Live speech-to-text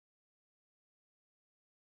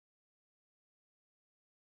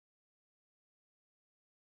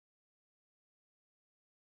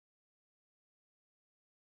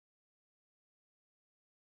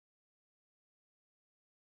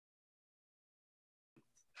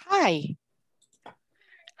Hi.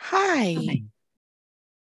 Hi.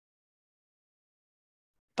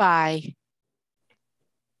 Hi. Bye.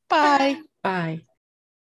 Bye. Bye.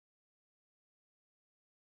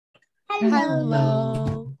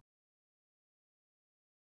 Hello.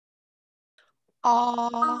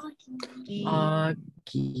 Augie.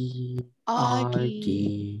 Augie.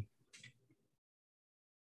 Augie.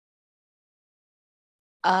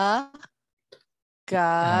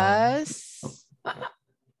 Gus.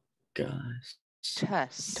 Gus.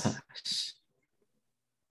 Tuss.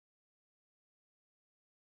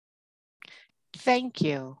 Thank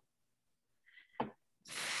you.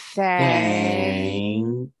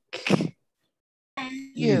 Thank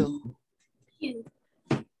you.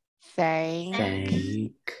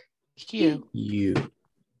 Thank you.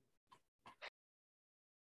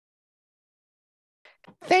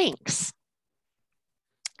 Thanks.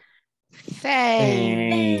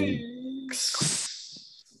 Thanks.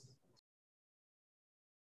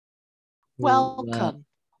 Welcome.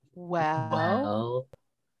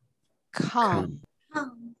 Come.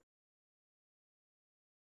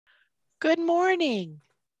 Good morning.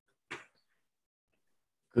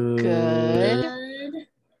 Good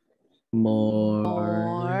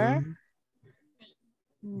morning.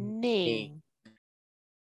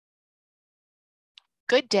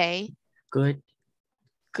 Good day.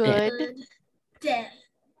 Good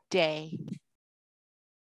day.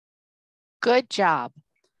 Good job.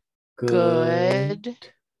 Good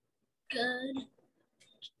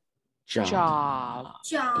job.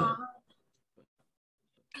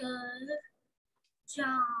 Good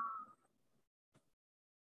job.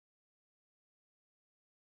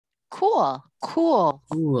 Cool.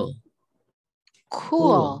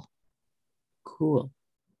 Cool.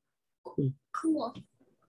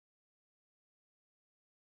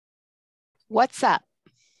 What's up?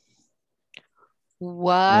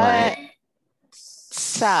 What's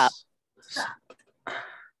up?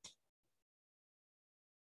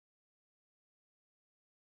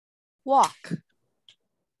 Walk.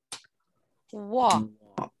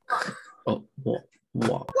 Oh,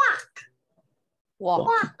 walk.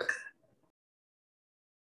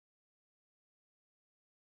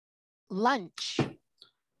 Lunch.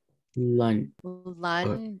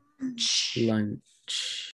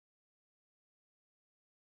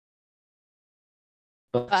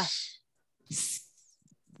 Bus.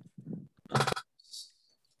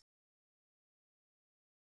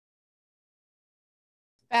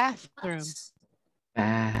 Bathroom.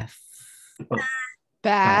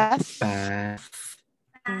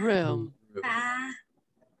 Room.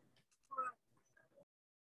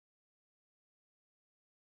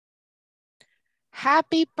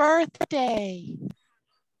 Happy birthday.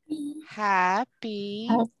 Happy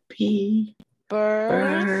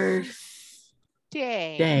birthday.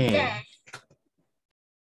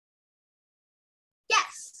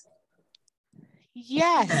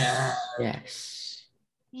 Yes.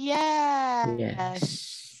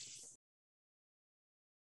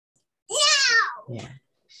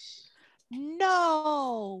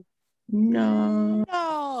 No.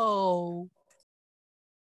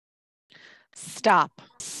 Stop.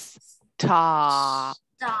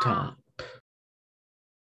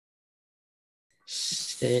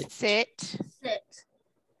 Sit.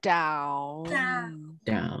 Down.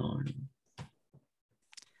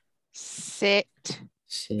 Sit.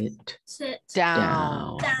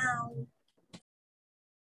 Down.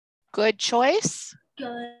 Good choice.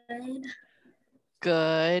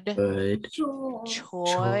 Good choice.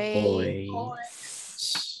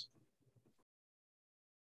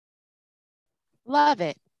 Love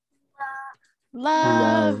it.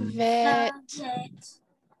 Love it.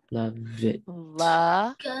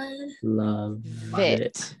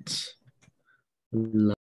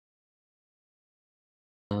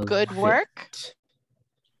 Good work.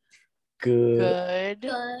 Good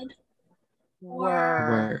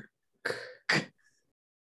work.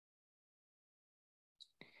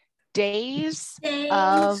 Days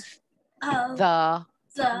of the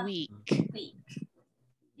week.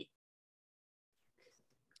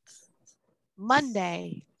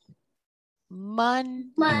 Monday.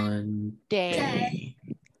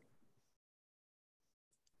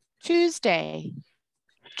 Tuesday.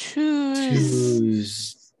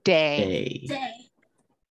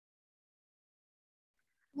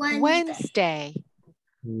 Wednesday.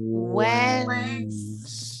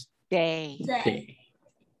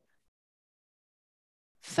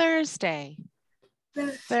 Thursday.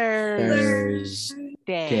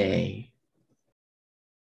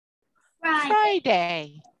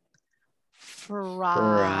 Friday.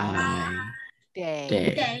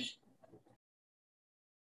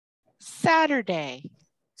 Saturday.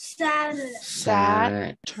 Saturday.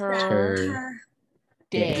 Saturday.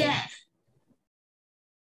 Day.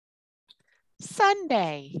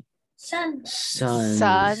 Sunday.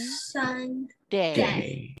 Sunday. Sunday.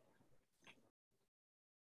 Day.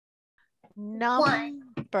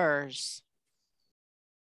 Numbers.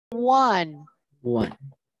 1. 1.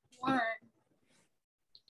 1.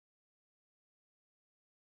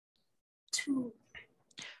 2.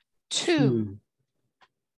 2.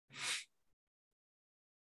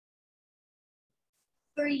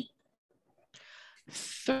 3.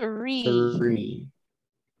 3. 3.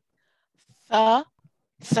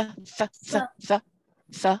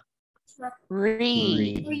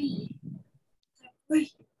 Three.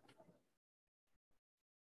 3.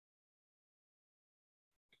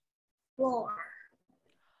 4.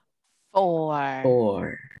 4.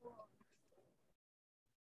 4.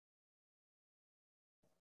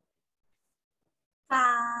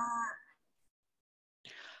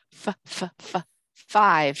 5.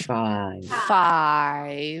 5. 5.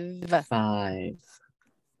 5. 5.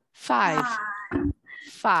 5.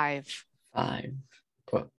 5. 5.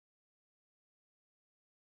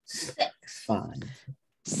 6. 5.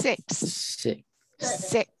 6. 6.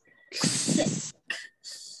 6.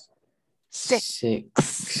 6. 6.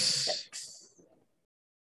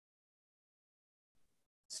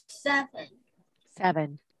 7.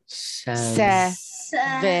 7. 7.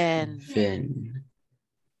 7.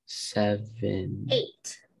 7.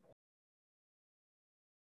 8.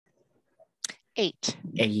 8.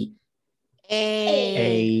 8.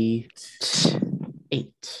 8.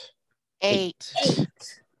 8.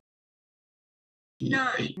 8.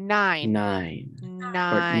 9. 9. 9.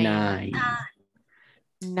 9.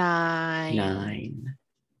 9. 9.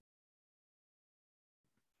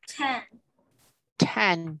 10.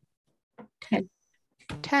 10. 10.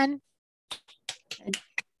 10.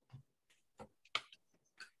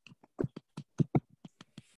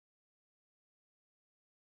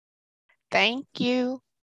 Thank you.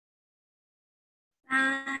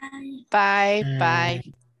 Bye. Bye. Bye.